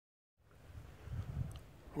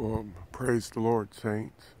Well, praise the Lord,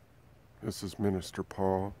 saints. This is Minister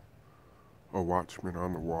Paul, a watchman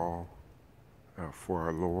on the wall for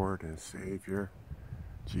our Lord and Savior,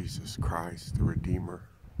 Jesus Christ, the Redeemer.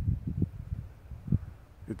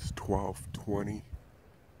 It's 12:20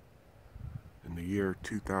 in the year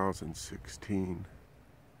 2016,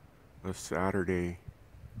 a Saturday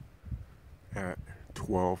at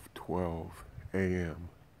 12:12 a.m.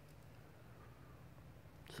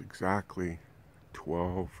 It's exactly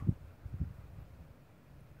 12:12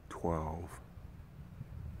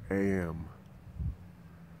 a.m.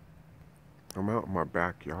 I'm out in my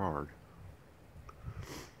backyard,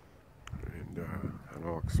 and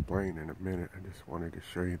I'll explain in a minute. I just wanted to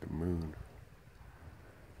show you the moon.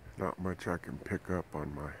 Not much I can pick up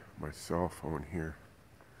on my cell phone here,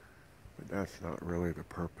 but that's not really the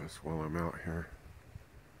purpose while I'm out here.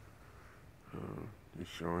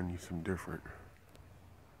 Just showing you some different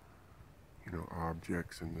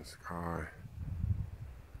objects in the sky.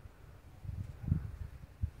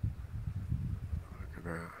 Look at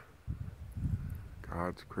that.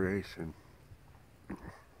 God's creation.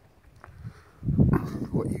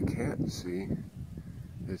 What you can't see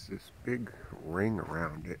is this big ring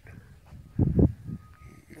around it,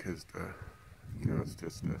 because it's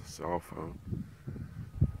just a cell phone.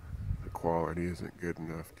 The quality isn't good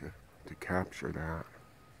enough to capture that.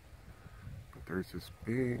 But there's this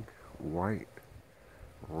big white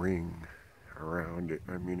ring around it.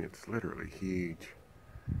 I mean, it's literally huge,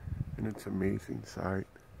 and it's an amazing sight.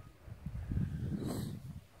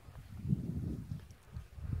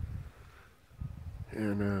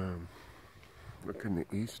 And look in the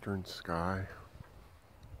eastern sky,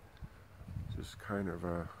 just kind of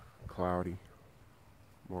cloudy,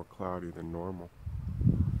 more cloudy than normal,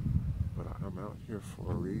 but I'm out here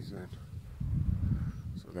for a reason.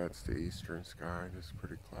 So that's the eastern sky, just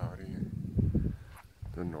pretty cloudy.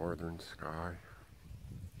 The northern sky,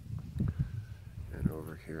 and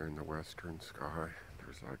over here in the western sky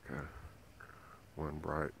there's like one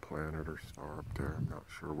bright planet or star up there, I'm not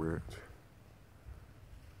sure which.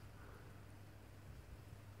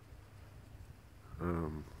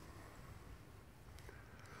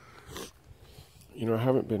 I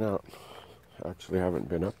haven't been out, actually haven't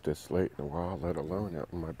been up this late in a while, let alone out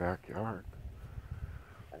in my backyard.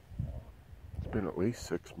 It's been at least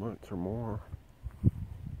 6 months or more.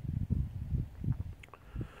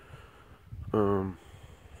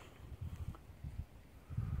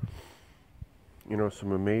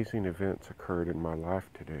 Some amazing events occurred in my life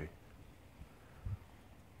today.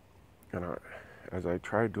 And as I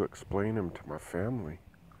tried to explain them to my family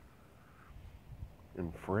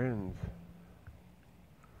and friends,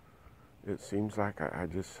 it seems like I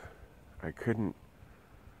couldn't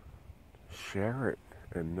share it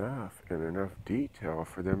enough in enough detail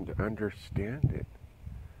for them to understand it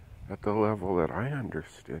at the level that I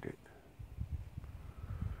understood it.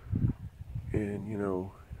 And,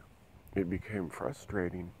 it became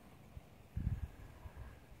frustrating.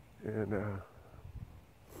 And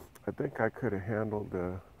I think I could have handled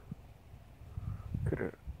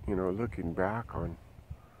looking back on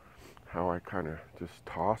how I kind of just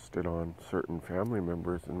tossed it on certain family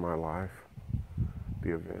members in my life,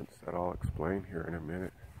 the events that I'll explain here in a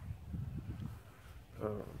minute.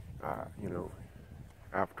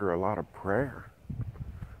 After a lot of prayer,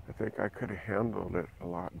 I think I could have handled it a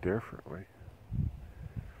lot differently.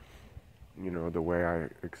 The way I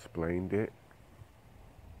explained it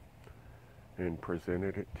and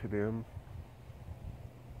presented it to them.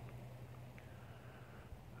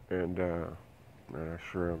 And I'm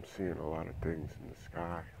sure I'm seeing a lot of things in the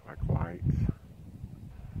sky, like lights.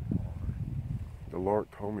 The Lord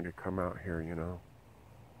told me to come out here,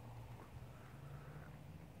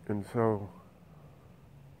 And so,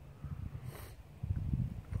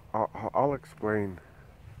 I'll explain,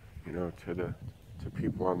 to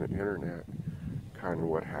people on the internet kind of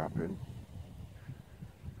what happened.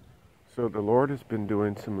 So the Lord has been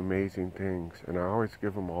doing some amazing things, and I always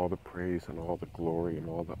give him all the praise and all the glory and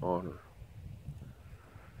all the honor.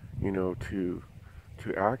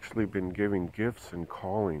 To actually been giving gifts and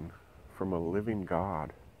calling from a living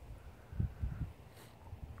God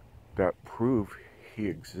that prove he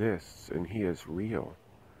exists and he is real.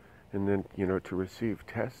 And then, to receive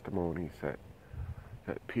testimonies that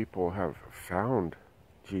people have found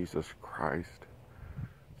Jesus Christ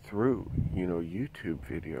through, YouTube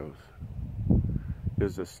videos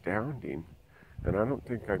is astounding. And I don't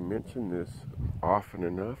think I mention this often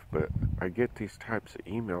enough, but I get these types of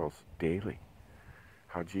emails daily.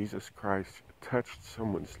 How Jesus Christ touched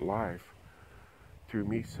someone's life through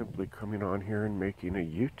me simply coming on here and making a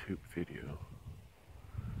YouTube video.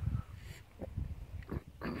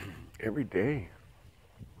 every day.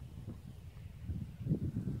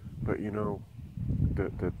 But you know,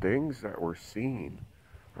 the things that we're seeing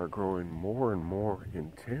are growing more and more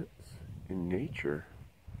intense in nature.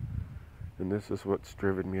 And this is what's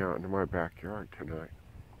driven me out into my backyard tonight.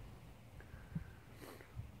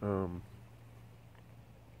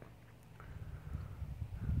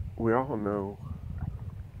 We all know,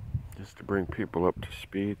 just to bring people up to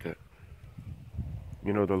speed, that,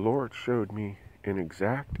 you know, the Lord showed me an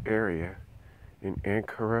exact area in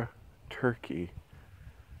Ankara, Turkey,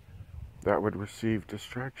 that would receive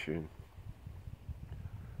destruction.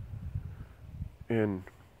 And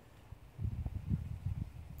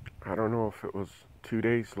I don't know if it was 2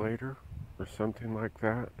 days later or something like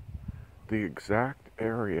that, the exact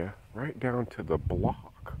area, right down to the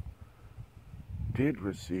block, did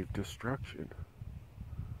receive destruction.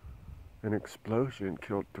 An explosion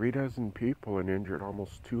killed 36 people and injured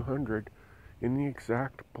almost 200 in the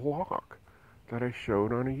exact block that I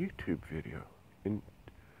showed on a YouTube video. And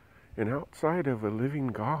outside of a living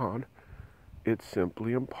God, it's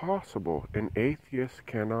simply impossible. An atheist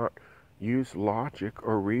cannot use logic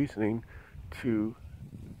or reasoning to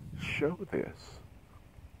show this.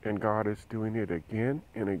 And God is doing it again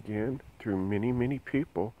and again through many, many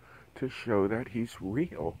people to show that He's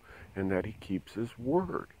real and that He keeps His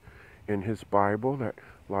word. In His Bible, that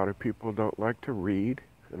a lot of people don't like to read,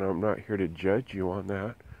 and I'm not here to judge you on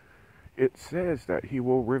that, it says that He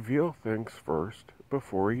will reveal things first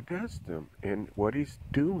before He does them. And what He's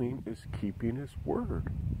doing is keeping His word.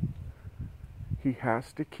 He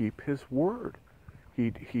has to keep His word.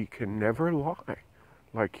 He can never lie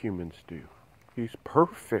like humans do. He's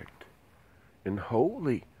perfect and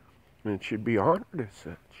holy, and should be honored as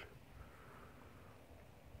such.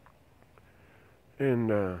 And,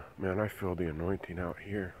 man, I feel the anointing out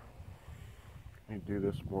here. I need to do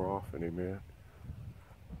this more often, amen.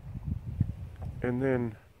 And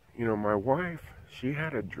then, you know, my wife, she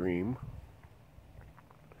had a dream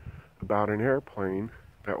about an airplane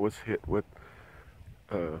that was hit with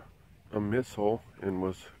a missile and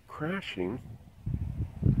was crashing.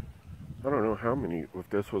 I don't know how many, if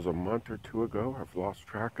this was a month or two ago, I've lost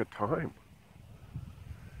track of time.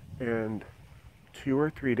 And 2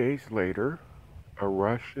 or 3 days later, a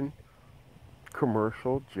Russian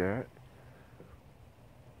commercial jet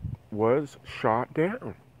was shot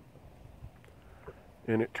down.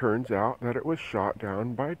 And it turns out that it was shot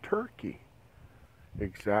down by Turkey.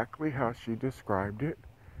 Exactly how she described it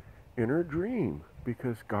in her dream,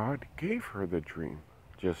 because God gave her the dream.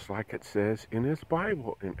 Just like it says in His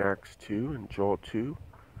Bible in Acts 2 and Joel 2.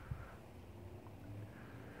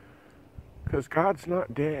 Because God's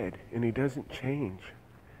not dead, and He doesn't change,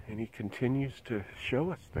 and He continues to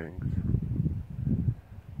show us things.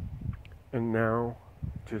 And now,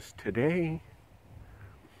 just today,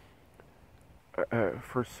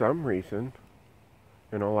 for some reason,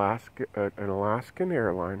 an Alaskan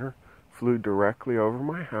airliner flew directly over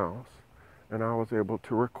my house, and I was able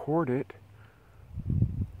to record it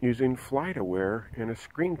using FlightAware in a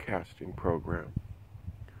screencasting program.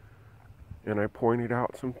 And I pointed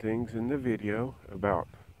out some things in the video about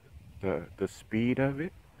the speed of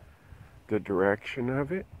it, the direction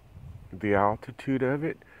of it, the altitude of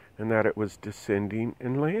it, and that it was descending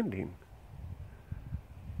and landing.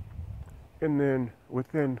 And then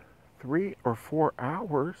within 3 or 4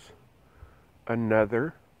 hours,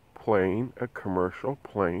 another plane, a commercial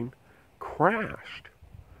plane, crashed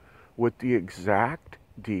with the exact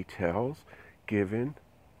details given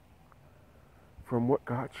from what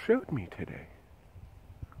God showed me today.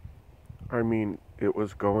 I mean, it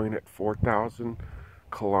was going at 4,000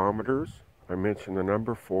 kilometers. I mentioned the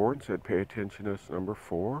number 4 and said, pay attention to this number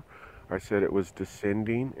 4. I said it was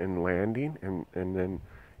descending and landing, and then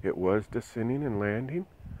it was descending and landing.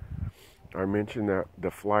 I mentioned that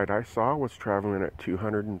the flight I saw was traveling at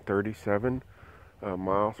 237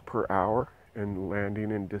 miles per hour and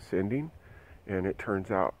landing and descending. And it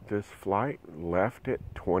turns out this flight left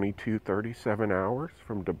at 22:37 hours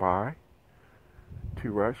from Dubai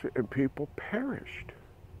to Russia, and people perished.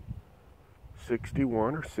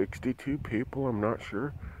 61 or 62 people, I'm not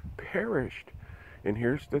sure, perished. And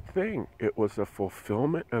here's the thing, it was a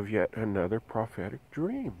fulfillment of yet another prophetic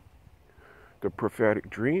dream. The prophetic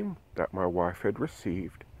dream that my wife had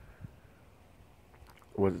received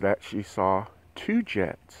was that she saw 2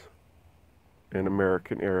 jets, an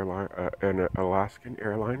American airline, an Alaskan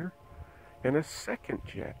airliner, and a second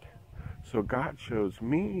jet. So God shows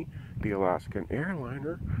me the Alaskan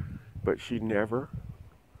airliner, but she never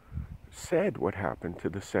said what happened to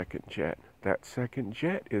the second jet. That second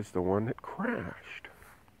jet is the one that crashed.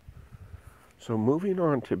 So moving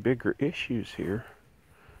on to bigger issues here,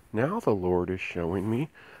 Now the Lord is showing me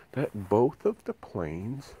that both of the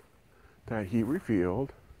planes that he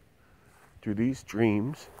revealed through these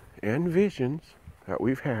dreams and visions that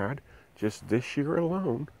we've had just this year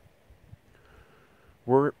alone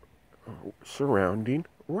were surrounding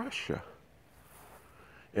Russia.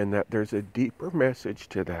 And that there's a deeper message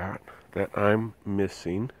to that I'm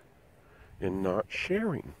missing and not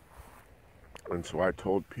sharing. And so I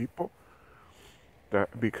told people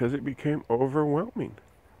that because it became overwhelming,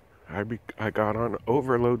 I got on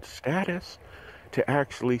overload status to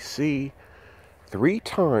actually see 3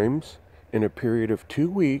 times in a period of 2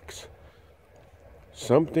 weeks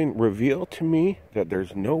something revealed to me that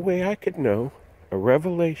there's no way I could know, a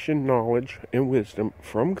revelation, knowledge, and wisdom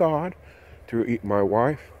from God through my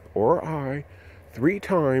wife or I. 3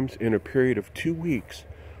 times in a period of 2 weeks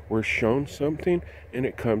we're shown something and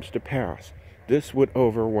it comes to pass. This would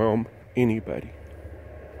overwhelm anybody.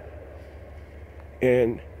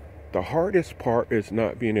 And the hardest part is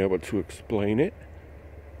not being able to explain it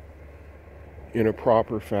in a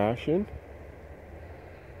proper fashion,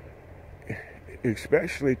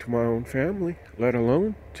 especially to my own family, let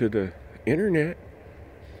alone to the internet.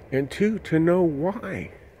 And 2, to know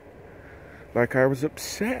why. Like, I was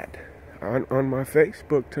upset on my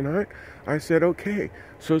Facebook tonight. I said, okay,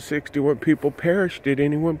 so 61 people perished. Did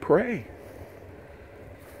anyone pray?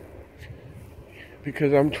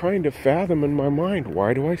 Because I'm trying to fathom in my mind,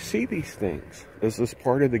 why do I see these things? Is this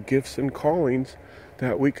part of the gifts and callings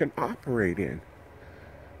that we can operate in?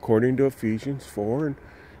 According to Ephesians 4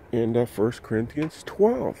 and 1 Corinthians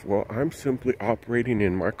 12. Well, I'm simply operating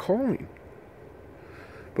in my calling.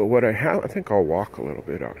 But what I think I'll walk a little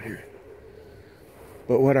bit out here.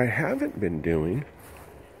 But what I haven't been doing,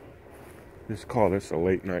 let's call this a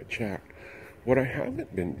late night chat. What I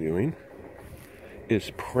haven't been doing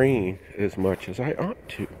is praying as much as I ought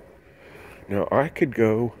to. Now, I could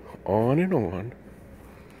go on and on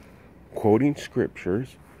quoting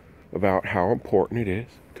scriptures about how important it is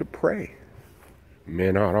to pray.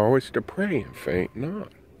 Men ought always to pray and faint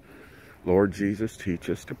not. Lord Jesus, teach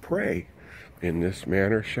us to pray. In this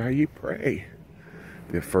manner shall ye pray.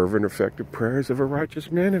 The fervent, effective prayers of a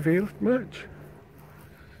righteous man availeth much.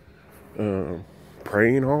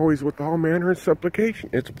 Praying always with all manner of supplication.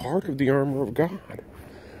 It's part of the armor of God.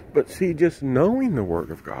 But see, just knowing the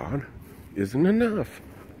Word of God isn't enough.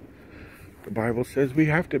 The Bible says we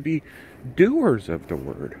have to be doers of the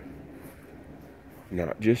Word,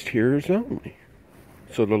 not just hearers only.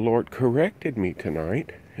 So the Lord corrected me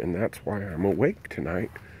tonight, and that's why I'm awake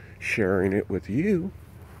tonight, sharing it with you,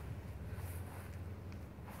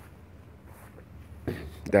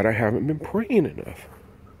 that I haven't been praying enough.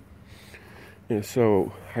 And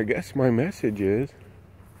so I guess my message is,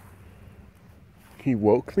 he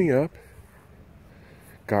woke me up,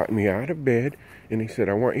 got me out of bed, and he said,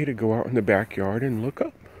 I want you to go out in the backyard and look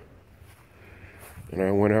up. And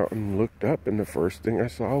I went out and looked up, and the first thing I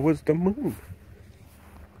saw was the moon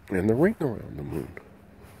and the ring around the moon,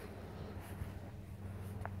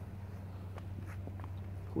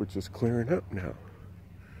 which is clearing up now.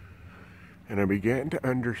 And I began to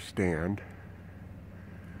understand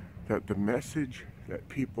that the message that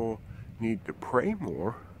people need to pray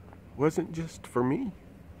more wasn't just for me.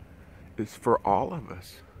 It's for all of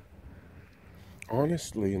us.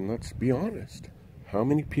 Honestly, and let's be honest, how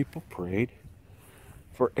many people prayed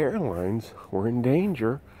for airlines were in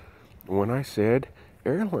danger when I said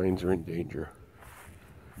airlines are in danger?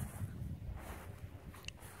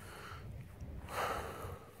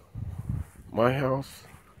 My house,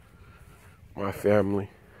 my family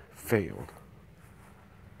failed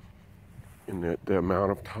in the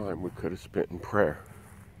amount of time we could have spent in prayer.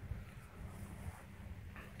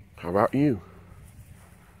 How about you?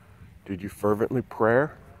 Did you fervently pray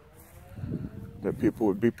that people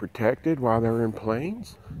would be protected while they were in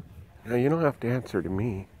planes? Now, you don't have to answer to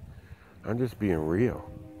me. I'm just being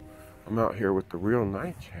real. I'm out here with the real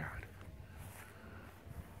night chat.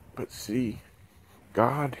 But see,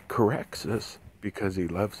 God corrects us because he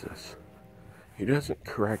loves us. He doesn't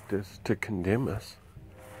correct us to condemn us.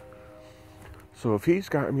 So if he's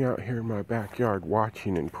got me out here in my backyard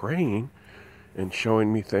watching and praying and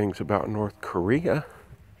showing me things about North Korea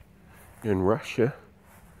and Russia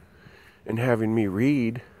and having me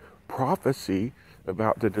read prophecy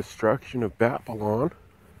about the destruction of Babylon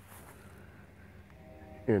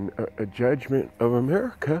and a judgment of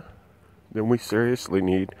America, then we seriously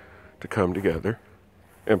need to come together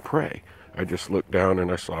and pray. I just looked down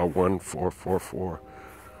and I saw 1444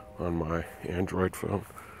 on my Android phone,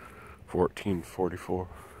 1444.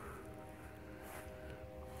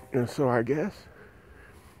 And so I guess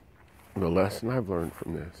the lesson I've learned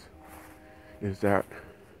from this is that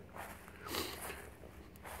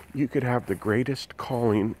You could have the greatest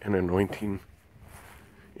calling and anointing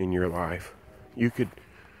in your life. You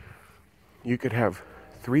could have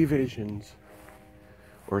 3 visions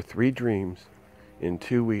or 3 dreams in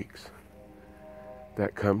 2 weeks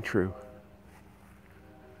that come true.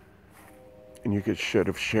 And you should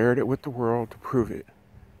have shared it with the world to prove it.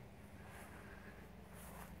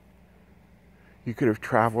 You could have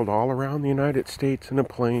traveled all around the United States in a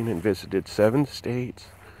plane and visited 7 states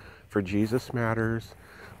for Jesus Matters,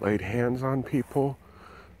 laid hands on people,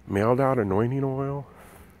 mailed out anointing oil,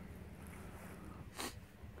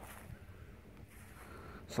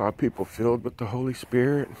 saw people filled with the Holy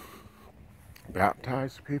Spirit,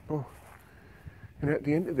 baptized people. And at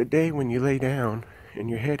the end of the day, when you lay down and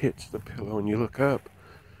your head hits the pillow and you look up,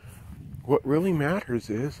 what really matters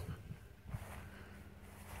is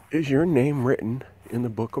your name written in the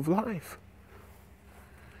book of life?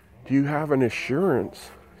 Do you have an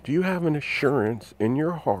assurance? Do you have an assurance in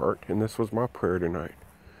your heart? And this was my prayer tonight.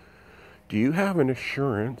 Do you have an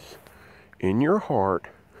assurance in your heart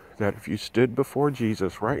that if you stood before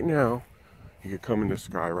Jesus right now, he could come in the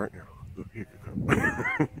sky right now. He could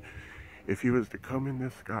come. If he was to come in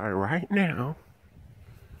this sky right now,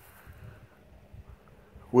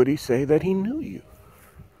 would he say that he knew you?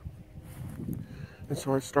 And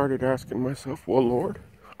so I started asking myself, well, Lord,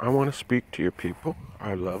 I want to speak to your people.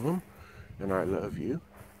 I love them, and I love you.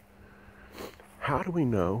 How do we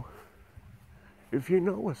know if you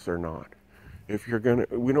know us or not? If you're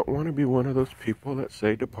we don't want to be one of those people that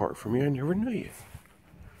say, depart from me, I never knew you.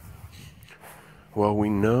 Well, we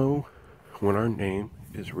know when our name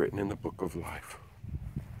is written in the book of life.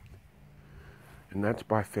 And that's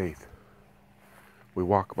by faith. We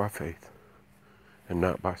walk by faith and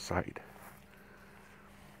not by sight.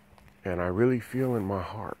 And I really feel in my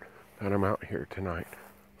heart that I'm out here tonight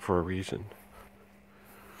for a reason.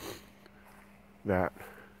 That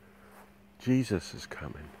Jesus is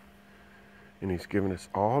coming. And he's given us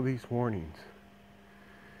all these warnings.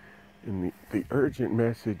 And the urgent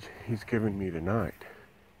message he's given me tonight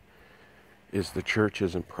is the church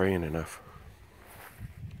isn't praying enough.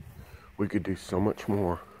 We could do so much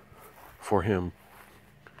more for him.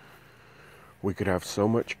 We could have so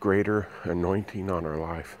much greater anointing on our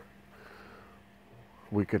life.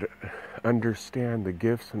 We could understand the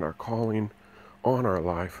gifts and our calling on our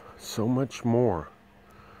life so much more.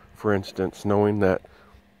 For instance, knowing that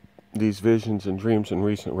these visions and dreams and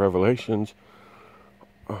recent revelations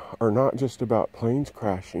are not just about planes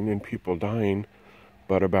crashing and people dying,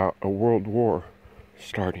 but about a world war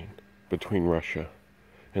starting between Russia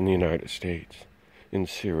and the United States, in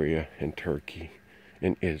Syria and Turkey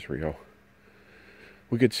and Israel.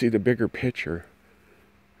 We could see the bigger picture.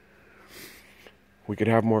 We could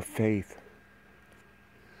have more faith.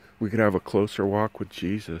 We could have a closer walk with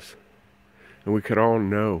Jesus. And we could all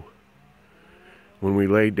know when we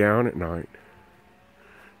lay down at night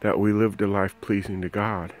that we lived a life pleasing to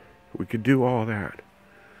God. We could do all that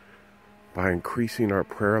by increasing our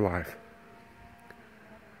prayer life.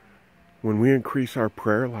 When we increase our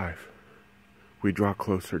prayer life, we draw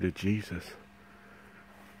closer to Jesus.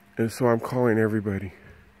 And so I'm calling everybody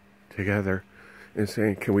together and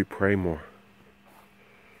saying, can we pray more?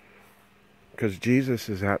 Because Jesus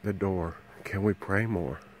is at the door. Can we pray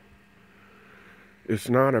more? It's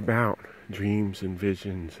not about dreams and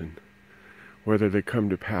visions and whether they come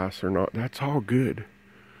to pass or not. That's all good.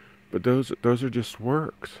 But those are just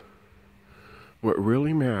works. What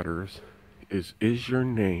really matters is your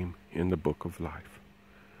name in the book of life?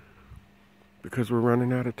 Because we're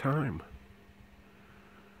running out of time.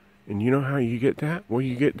 And you know how you get that? Well,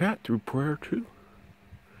 you get that through prayer too.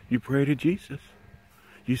 You pray to Jesus.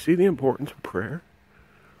 You see the importance of prayer?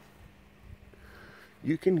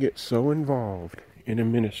 You can get so involved in a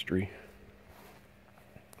ministry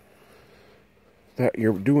that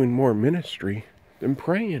you're doing more ministry than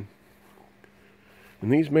praying.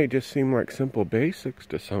 And these may just seem like simple basics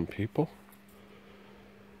to some people.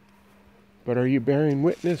 But are you bearing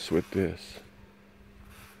witness with this?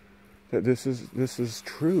 That this is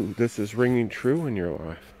true. This is ringing true in your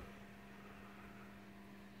life.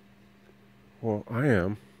 Well, I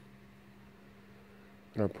am.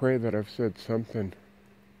 And I pray that I've said something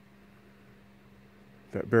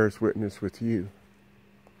that bears witness with you.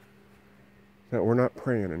 That we're not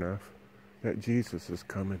praying enough. That Jesus is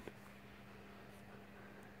coming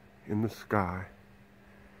in the sky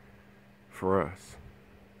for us.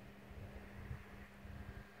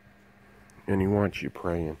 And he wants you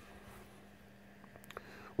praying.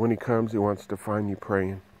 When he comes, he wants to find you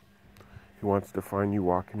praying. He wants to find you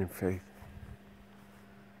walking in faith.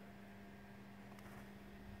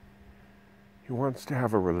 He wants to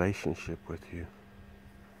have a relationship with you.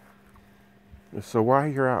 So while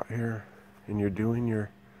you're out here and you're doing your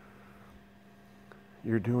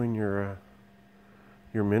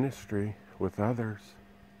ministry with others,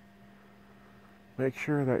 make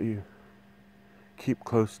sure that you keep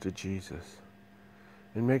close to Jesus,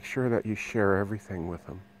 and make sure that you share everything with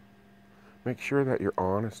him. Make sure that you're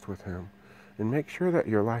honest with him, and make sure that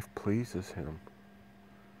your life pleases him.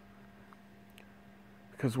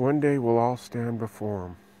 Because one day we'll all stand before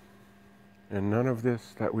him, and none of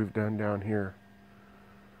this that we've done down here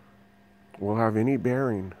will have any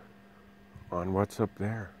bearing on what's up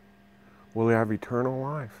there. We'll have eternal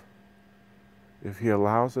life if he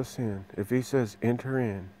allows us in. If he says, enter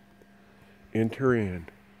in, enter in.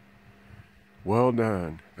 Well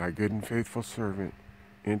done, thy good and faithful servant,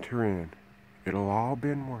 enter in. It'll all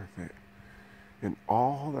been worth it. And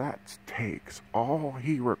all that takes, all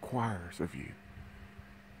he requires of you,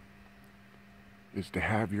 is to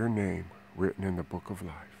have your name written in the book of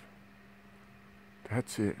life.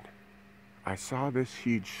 That's it. I saw this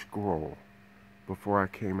huge scroll before I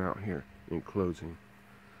came out here in closing.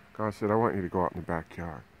 God said, I want you to go out in the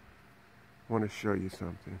backyard. I want to show you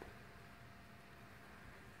something.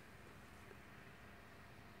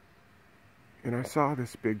 And I saw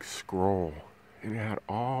this big scroll, and it had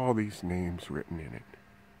all these names written in it.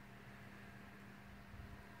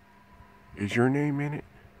 Is your name in it?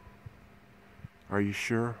 Are you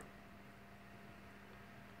sure?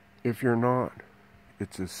 If you're not,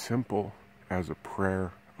 it's as simple as a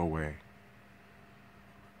prayer away.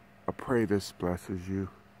 I pray this blesses you.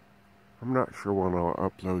 I'm not sure when I'll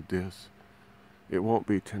upload this. It won't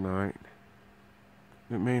be tonight.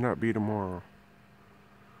 It may not be tomorrow.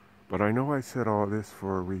 But I know I said all this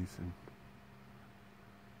for a reason.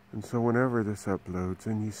 And so whenever this uploads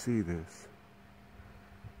and you see this,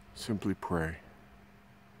 simply pray.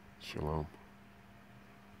 Shalom.